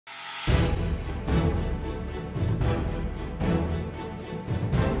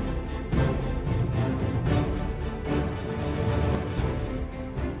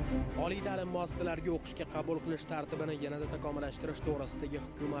ta'lim muassasalariga o'qishga qabul qilish tartibini yanada takomillashtirish to'g'risidagi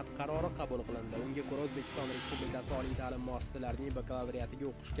hukumat qarori qabul qilindi. Unga ko'ra O'zbekiston Respublikasi oliy ta'lim muassasalarining bakalavriatiga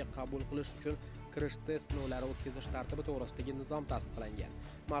o'qishga qabul qilish uchun kirish test sinovlari o'tkazish tartibi to'g'risidagi nizom tasdiqlangan.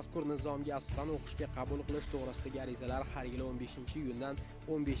 Mazkur nizomga asosan o'qishga qabul qilish to'g'risidagi arizalar har yili 15-iyundan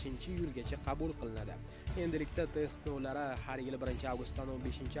 15-iyulgacha qabul qilinadi. Endilikda test sinovlari har yili 1-avgustdan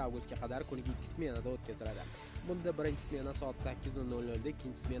 15-avgustga qadar kuniga 2 smenada o'tkaziladi. Bunda birinchi smena soat 8:00 da,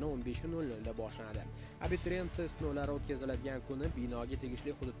 ikkinchi smena 15:00 da boshlanadi. Abituriyent test sinovlari o'tkaziladigan kuni binoga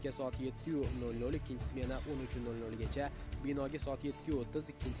tegishli hududga soat 7:00, ikkinchi smena 13:00 gacha, binoga soat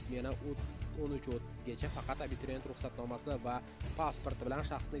 7:30, ikkinchi smena 13:30 gacha faqat abituriyent ruxsatnomasi va pasporti bilan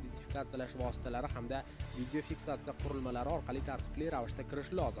shaxsni identifikatsiyalash vositalari hamda video fiksatsiya qurilmalari orqali tartibli ravishda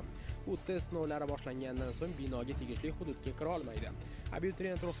kirish lozim. U test sinovlari boshlangandan so'ng binoga tegishli hududga kira olmaydi.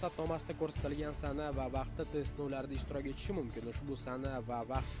 Abituriyent ruxsatnomasida ko'rsatilgan sana va vaqtda test sinovlarida ishtirok etishi mumkin. Ushbu sana va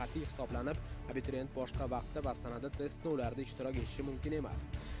vaqt qat'iy hisoblanib, abituriyent boshqa vaqtda va sanada test sinovlarida ishtirok etishi mumkin emas.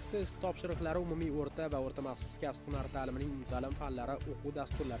 Test topshiriqlari umumiy o'rta va o'rta maxsus kasb-hunar ta'limining ta'lim fanlari o'quv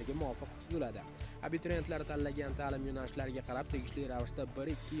dasturlariga muvofiq tuziladi. Abituriyentlar tanlagan ta'lim yo'nalishlariga qarab tegishli ravishda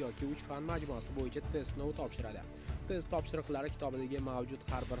 1, 2 yoki 3 fan majmuasi bo'yicha test sinovi topshiradi. Test topshiriqlari kitobidagi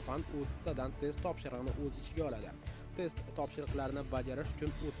mavjud har bir fan 30 tadan test topshirig'ini o'z ichiga oladi. Test topshiriqlarini bajarish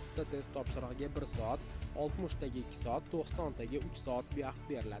uchun 30 ta test topshirig'iga 1 soat, 60 taga 2 soat, 90 taga 3 soat vaqt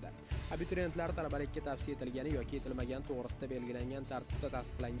beriladi. Abituriyentlar talabalikka tavsiya etilgani yoki etilmagani to'g'risida belgilangan tartibda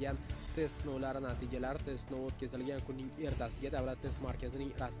tasdiqlangan test sinovlari natijalari test sinovi o'tkazilgan kunning ertasiga Davlat test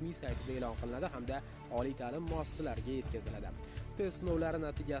markazining rasmiy saytida e'lon qilinadi hamda oliy ta'lim muassasalariga yetkaziladi. Test sinovlari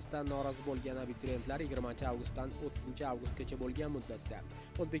natijasidan norozi bo'lgan abituriyentlar 20-avgustdan 30-avgustgacha bo'lgan muddatda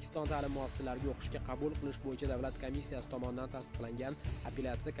O'zbekiston ta'lim muassasalariga o'qishga qabul qilish bo'yicha davlat komissiyasi tomonidan tasdiqlangan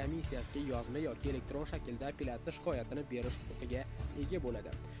apellyatsiya komissiyasiga yozma yoki elektron shaklda apellyatsiya shikoyatini berish huquqiga ega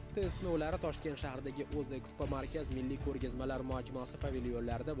bo'ladi. Test sinovlari Toshkent shahridagi O'zexpo markaz milliy ko'rgazmalar majmuasi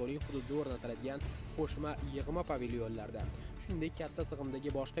pavilyonlarida bo'ling hududda o'rnatiladigan qo'shma yig'ma pavilyonlarda, shuningdek katta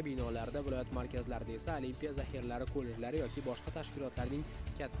sig'imdagi boshqa binolarda, viloyat markazlarida esa olimpiya zaxiralari kollejlari yoki boshqa tashkilotlarning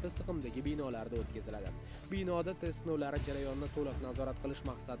katta sig'imdagi binolarida o'tkaziladi. Binoda test sinovlari jarayonini to'liq nazorat qilish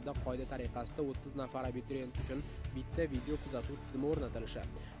maqsadida qoida tariqasida 30 nafar abituriyent uchun bitta video kuzatuv tizimi o'rnatilishi,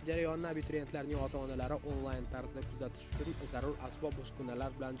 jarayonni abituriyentlarning ota-onalari onlayn tarzda kuzatish uchun zarur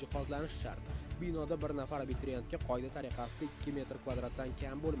asbob-uskunalar bilan jihozlanishi shart. Binoda bir nafar abituriyentga qoida tariqasida 2 metr kvadratdan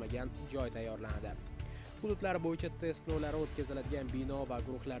kam bo'lmagan joy tayyorlanadi. Hududlar bo'yicha test sinovlari o'tkaziladigan bino va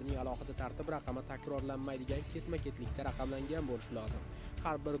guruhlarning alohida tartib raqami takrorlanmaydigan ketma-ketlikda raqamlangan bo'lishi lozim.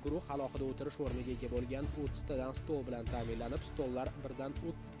 Har bir guruh alohida o'tirish o'rniga ega bo'lgan 30 tadan stol bilan ta'minlanib, stollar 1 dan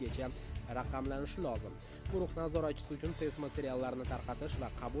 30 gacha raqamlanishi lozim. Guruh nazoratchisi uchun test materiallarini tarqatish va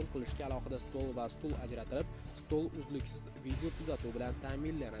qabul qilishga alohida stol va stul ajratilib, stol uzluksiz video kuzatuv bilan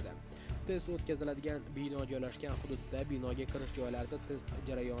ta'minlanadi. Test o'tkaziladigan bino joylashgan hududda binoga kirish joylarida test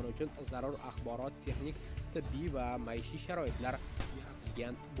jarayoni uchun zarur axborot, texnik, tibbiy va maishiy sharoitlar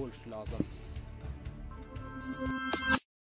yaratilgan bo'lishi lozim.